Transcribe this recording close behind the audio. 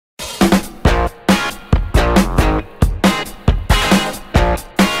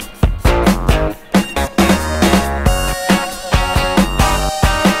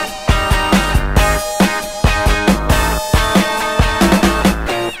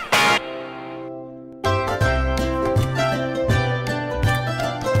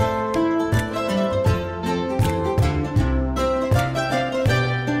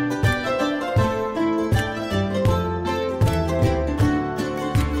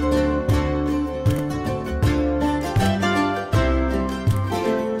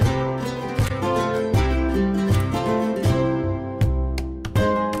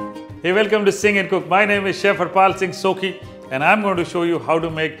Hey, welcome to Sing and Cook. My name is Chef Harpalsingh Sokhi and I'm going to show you how to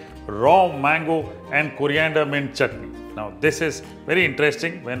make raw mango and coriander mint chutney. Now this is very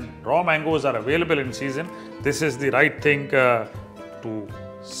interesting. When raw mangoes are available in season, this is the right thing to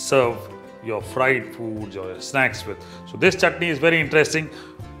serve your fried foods or your snacks with. So this chutney is very interesting.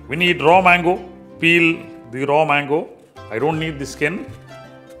 We need raw mango. Peel the raw mango. I don't need the skin.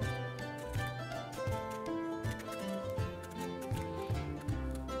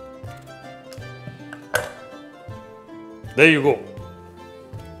 There you go.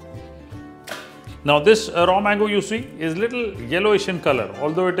 Now this raw mango you see is little yellowish in color,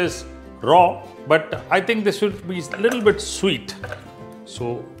 although it is raw, but I think this should be a little bit sweet.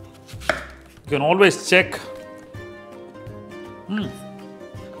 So you can always check.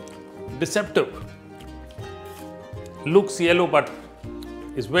 Deceptive. Looks yellow but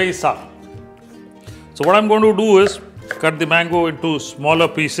is very sour. So what I'm going to do is cut the mango into smaller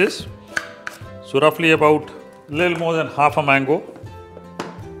pieces. So roughly about a little more than half a mango.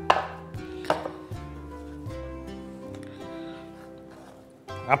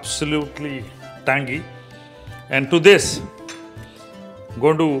 Absolutely tangy. And to this, I'm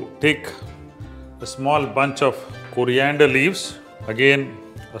going to take a small bunch of coriander leaves. Again,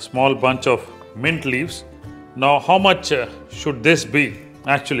 a small bunch of mint leaves. Now, how much should this be?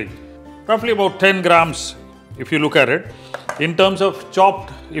 Actually, roughly about 10 grams if you look at it. In terms of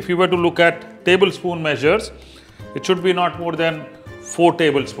chopped, if you were to look at tablespoon measures, it should be not more than 4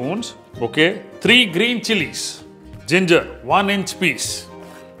 tablespoons. Okay, 3 green chilies, ginger, 1-inch piece.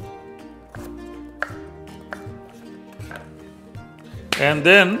 And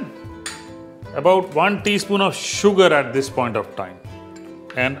then about 1 teaspoon of sugar at this point of time.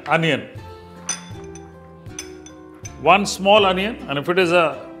 And onion. 1 small onion, and if it is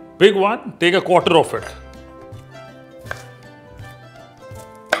a big one, take a quarter of it.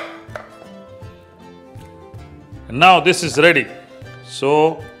 And now this is ready.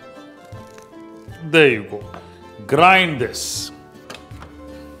 So there you go. Grind this.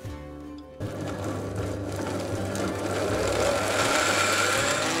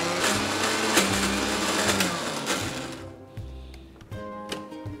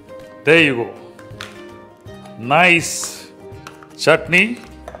 There you go. Nice chutney.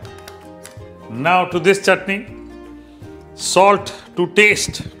 Now to this chutney, salt to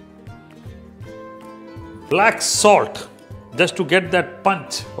taste. Black salt, just to get that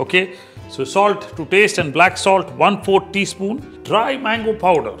punch, okay? So salt to taste and black salt, 1/4 teaspoon. Dry mango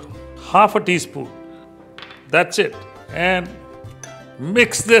powder, 1/2 teaspoon. That's it. And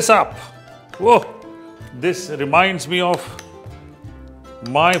mix this up. Whoa, this reminds me of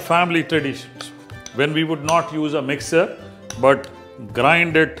my family traditions, when we would not use a mixer, but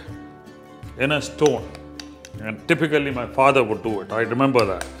grind it in a stone. And typically my father would do it, I remember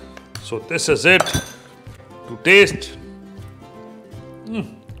that. So this is it. To taste,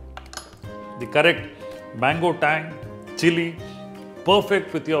 the correct mango tang, chili,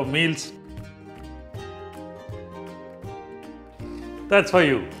 perfect with your meals. That's for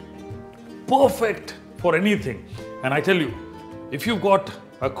you. Perfect for anything. And I tell you, if you've got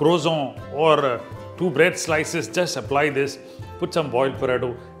a croissant or 2 bread slices, just apply this, put some boiled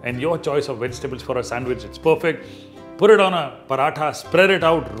potato and your choice of vegetables for a sandwich. It's perfect. Put it on a paratha, spread it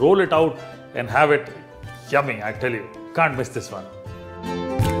out, roll it out and have it. Yummy, I tell you. Can't miss this one.